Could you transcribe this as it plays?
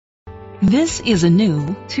This is a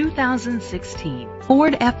new 2016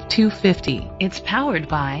 Ford F-250. It's powered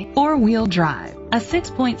by four-wheel drive, a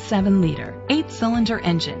 6.7-liter, 8-cylinder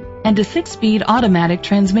engine, and a 6-speed automatic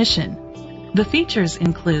transmission. The features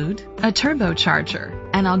include a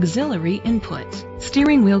turbocharger, an auxiliary input,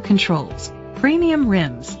 steering wheel controls, premium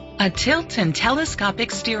rims, a tilt and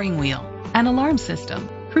telescopic steering wheel, an alarm system,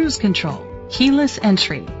 cruise control, keyless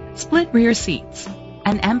entry, split rear seats,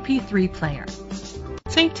 an MP3 player.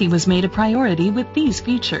 Safety was made a priority with these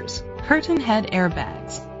features: curtain head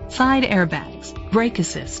airbags, side airbags, brake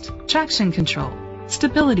assist, traction control,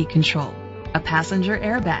 stability control, a passenger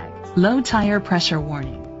airbag, low tire pressure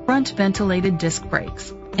warning, front ventilated disc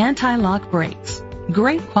brakes, anti-lock brakes.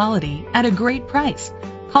 Great quality at a great price.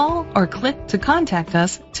 Call or click to contact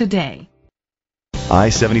us today.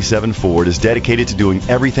 I-77 Ford is dedicated to doing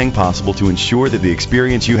everything possible to ensure that the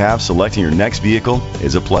experience you have selecting your next vehicle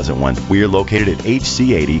is a pleasant one. We are located at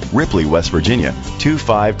HC80, Ripley, West Virginia,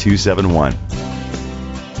 25271.